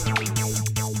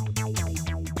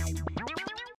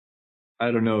 I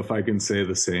don't know if I can say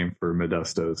the same for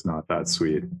Modesto. It's not that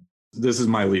sweet. This is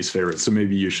my least favorite, so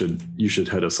maybe you should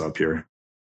hit us up here.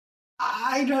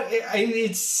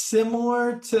 It's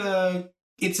similar to,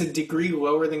 it's a degree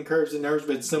lower than Curves and Nerves,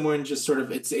 but it's similar in just sort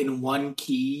of, it's in one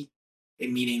key,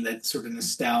 meaning that sort of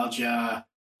nostalgia.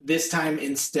 This time,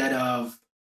 instead of,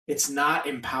 it's not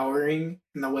empowering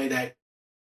in the way that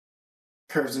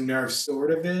Curves and Nerves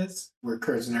sort of is, where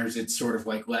Curves and Nerves, it's sort of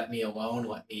like, let me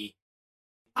alone,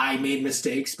 I made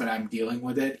mistakes, but I'm dealing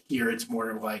with it. Here, it's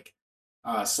more like,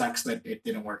 sucks that it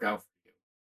didn't work out for you.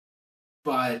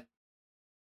 But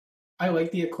I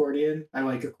like the accordion. I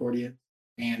like accordion.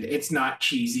 And it's not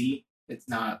cheesy. It's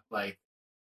not like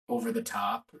over the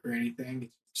top or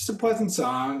anything. It's just a pleasant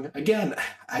song. Again,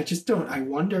 I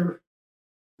wonder,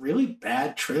 really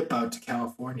bad trip out to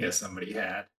California somebody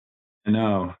had. I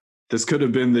know. This could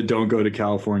have been the Don't Go to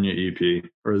California EP.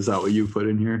 Or is that what you put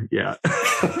in here? Yeah.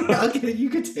 Okay, you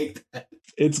could take that.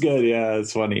 It's good. Yeah,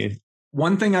 it's funny.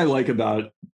 One thing I like you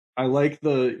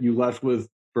left with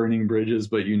burning bridges,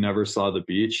 but you never saw the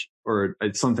beach, or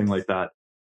it's something like that.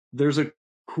 There's a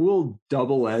cool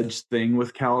double-edged thing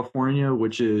with California,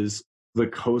 which is the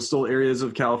coastal areas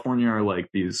of California are like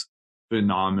these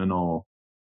phenomenal,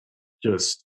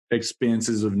 just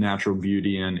expanses of natural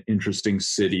beauty and interesting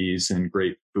cities and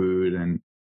great food and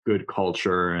good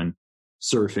culture and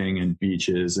surfing and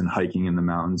beaches and hiking in the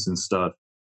mountains and stuff.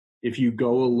 If you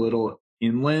go a little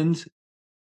inland,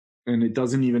 and it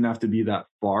doesn't even have to be that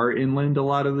far inland a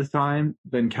lot of the time,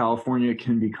 then California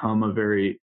can become a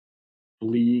very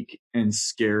bleak and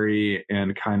scary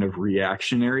and kind of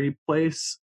reactionary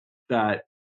place that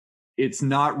it's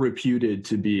not reputed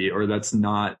to be, or that's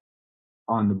not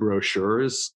on the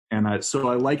brochures. And so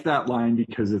I like that line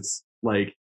because it's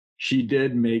like she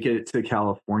did make it to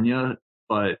California,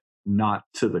 but not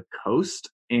to the coast.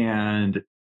 And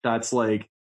that's like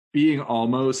being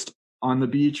almost on the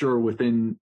beach or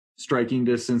within striking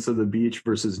distance of the beach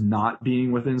versus not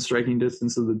being within striking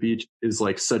distance of the beach is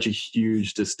like such a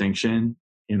huge distinction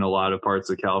in a lot of parts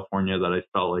of California that I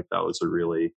felt like that was a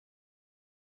really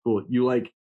cool. You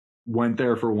like went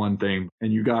there for one thing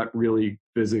and you got really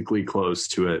physically close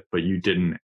to it, but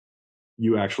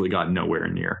you actually got nowhere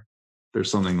near.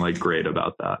 There's something like great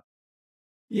about that.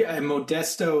 Yeah, and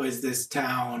Modesto is this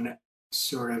town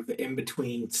sort of in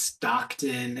between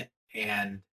Stockton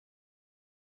and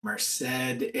Merced,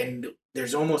 and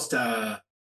there's almost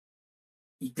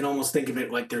you can almost think of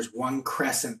it like there's one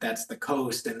crescent that's the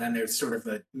coast, and then there's sort of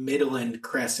a middle-end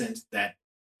crescent that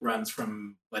runs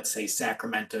from, let's say,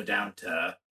 Sacramento down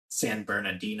to San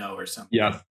Bernardino or something.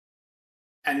 Yeah.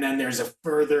 And then there's a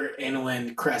further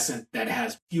inland crescent that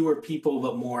has fewer people,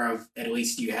 but more of, at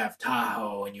least you have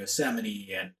Tahoe and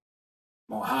Yosemite and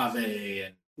Mojave.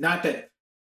 And not that,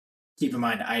 keep in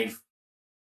mind, Have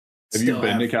you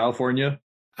been to California?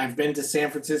 I've been to San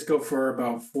Francisco for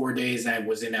about 4 days. I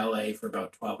was in LA for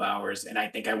about 12 hours. And I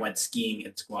think I went skiing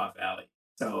in Squaw Valley.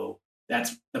 So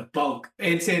that's the bulk.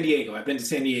 And San Diego. I've been to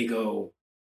San Diego.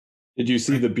 Did you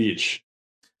see the beach?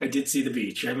 I did see the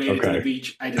beach. I made it to the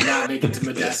beach. I did not make it to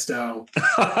Modesto.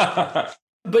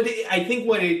 But I think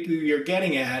what you're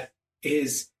getting at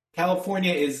is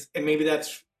California is, and maybe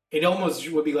it almost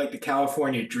would be like the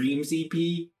California Dreams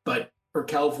EP, but for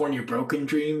California Broken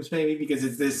Dreams, maybe, because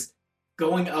it's this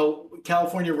going out.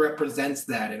 California represents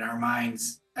that in our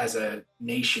minds as a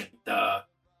nation. The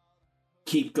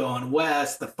keep going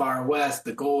west, the far west,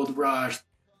 the gold rush,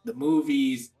 the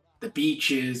movies, the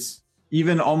beaches.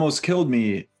 Even Almost Killed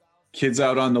Me, kids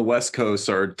out on the West Coast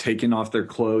are taking off their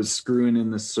clothes, screwing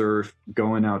in the surf,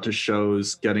 going out to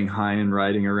shows, getting high and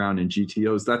riding around in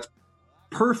GTOs. That's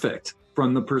perfect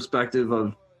from the perspective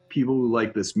of people who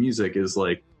like this music. Is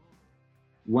like,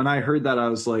 when I heard that, I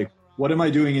was like, what am I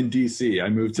doing in DC? I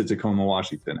moved to Tacoma,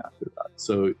 Washington after that.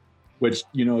 So, which,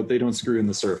 they don't screw in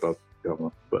the surf up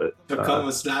Tacoma, but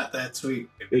Tacoma's not that sweet.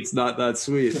 It's not that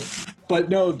sweet. But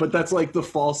that's like the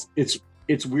false.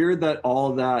 It's weird that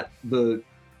all that the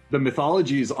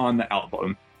mythology is on the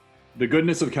album, the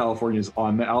goodness of California is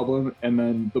on the album, and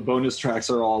then the bonus tracks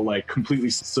are all like completely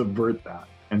subvert that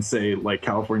and say like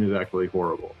California is actually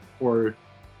horrible, or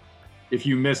if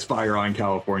you misfire on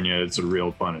California, it's a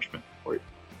real punishment for you.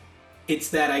 It's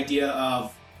that idea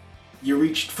of you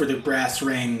reached for the brass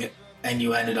ring and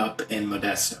you ended up in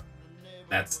Modesto.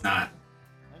 That's not,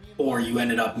 or you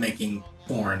ended up making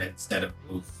porn instead of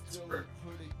movies.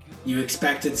 You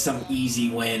expected some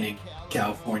easy win in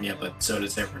California, but so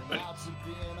does everybody.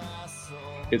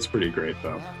 It's pretty great,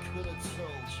 though.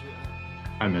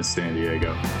 I miss San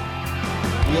Diego.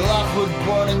 You left with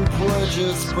burning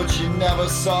bridges, but you never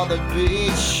saw the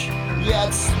beach. You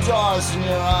had stars in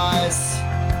your eyes,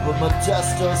 but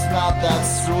Modesto's not that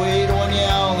sweet when you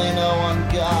only know one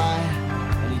guy,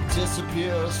 and he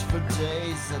disappears for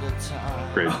days at a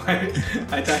time. Great.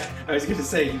 I thought I was going to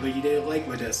say, but you didn't like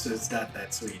Modesto. It's not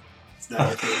that sweet. It's not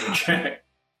your favorite track.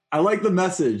 I like the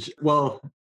message. Well,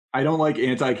 I don't like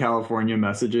anti-California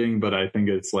messaging, but I think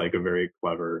it's like a very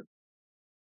clever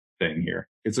thing here.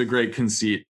 It's a great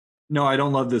conceit. No, I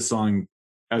don't love this song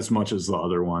as much as the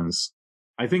other ones.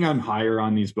 I think I'm higher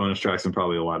on these bonus tracks than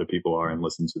probably a lot of people are, and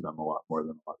listen to them a lot more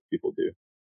than a lot of people do.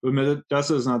 But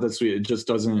Modesto is not that sweet. It just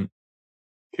doesn't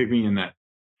kick me in that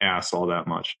ass all that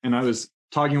much. And I was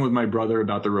talking with my brother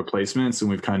about the Replacements,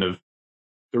 and the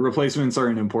Replacements are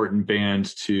an important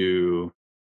band to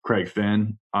Craig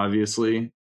Finn,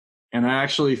 obviously. And I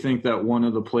actually think that one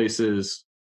of the places,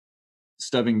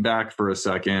 stepping back for a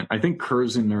second, I think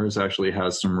Curves and Nerves actually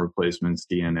has some Replacements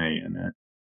DNA in it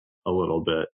a little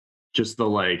bit. Just the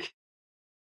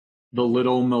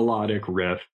little melodic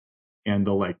riff and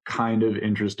the like kind of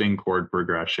interesting chord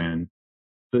progression,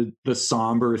 the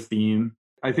somber theme.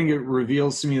 I think it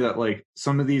reveals to me that like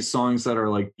some of these songs that are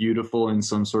like beautiful in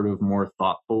some sort of more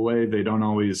thoughtful way, they don't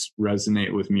always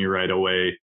resonate with me right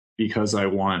away, because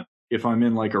if I'm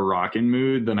in like a rockin'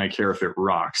 mood, then I care if it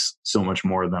rocks so much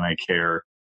more than I care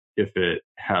if it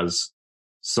has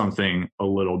something a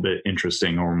little bit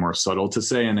interesting or more subtle to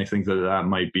say. And I think that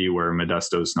might be where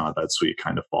Modesto's Not That Sweet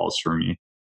kind of falls for me.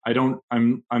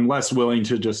 I'm less willing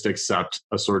to just accept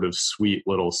a sort of sweet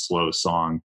little slow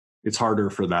song. It's harder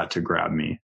for that to grab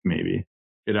me. Maybe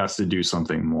it has to do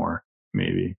something more.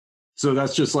 Maybe. So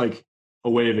that's just like a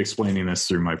way of explaining this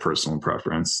through my personal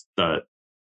preference, that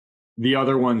the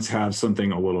other ones have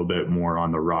something a little bit more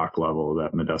on the rock level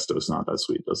that Modesto's Not That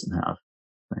Sweet doesn't have.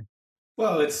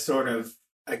 Well, it's sort of,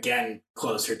 again,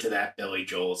 closer to that Billy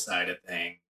Joel side of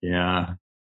thing. Yeah.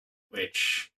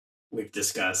 Which we've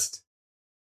discussed.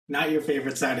 Not your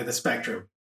favorite side of the spectrum.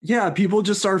 Yeah, people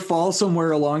just fall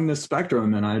somewhere along the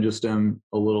spectrum, and I just am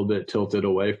a little bit tilted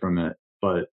away from it.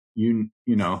 But you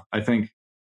know, I think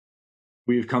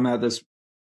we've come at this.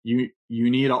 You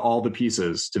need all the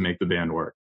pieces to make the band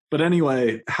work. But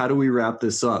anyway, how do we wrap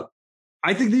this up?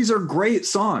 I think these are great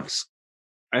songs.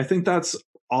 I think that's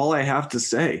all I have to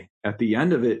say at the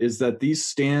end of it, is that these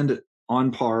stand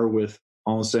on par with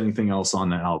almost anything else on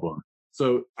the album.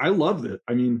 So I loved it.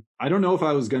 I mean, I don't know if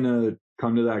I was going to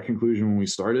come to that conclusion when we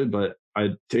started, but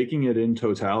taking it in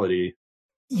totality.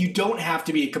 You don't have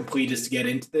to be a completist to get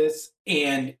into this,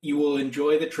 and you will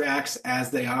enjoy the tracks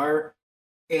as they are,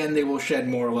 and they will shed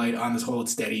more light on this Hold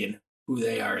Steady and who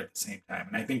they are at the same time.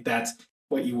 And I think that's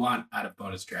what you want out of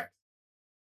bonus tracks.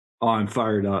 Oh, I'm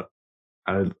fired up.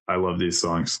 I love these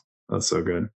songs. That's so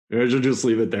good. I should just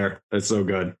leave it there. That's so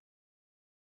good.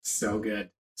 So good.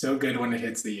 So good when it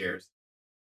hits the ears.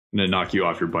 I'm going to knock you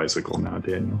off your bicycle now,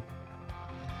 Daniel.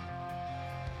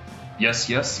 Yes,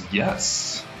 yes,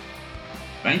 yes.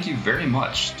 Thank you very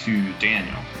much to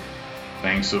Daniel.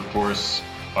 Thanks, of course,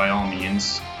 by all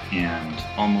means, and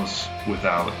almost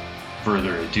without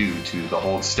further ado, to the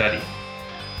Hold Steady.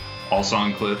 All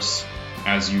song clips,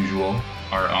 as usual,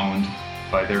 are owned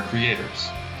by their creators.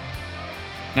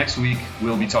 Next week,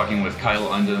 we'll be talking with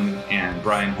Kyle Undum and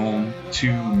Brian Holm,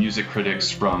 two music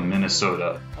critics from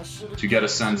Minnesota, to get a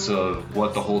sense of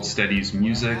what the Hold Steady's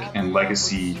music and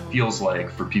legacy feels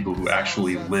like for people who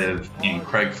actually live in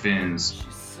Craig Finn's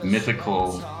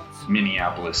mythical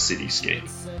Minneapolis cityscape.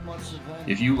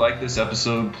 If you like this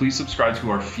episode, please subscribe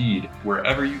to our feed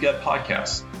wherever you get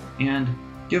podcasts, and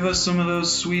give us some of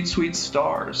those sweet, sweet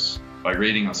stars by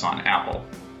rating us on Apple.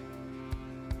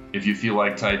 If you feel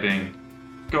like typing,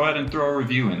 go ahead and throw a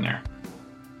review in there.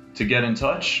 To get in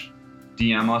touch,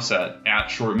 DM us at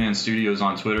Shortman Studios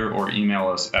on Twitter, or email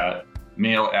us at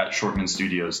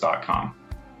mail@shortmanstudios.com.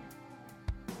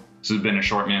 This has been a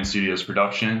Shortman Studios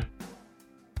production.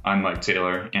 I'm Mike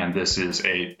Taylor, and this is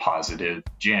a Positive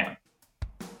Jam.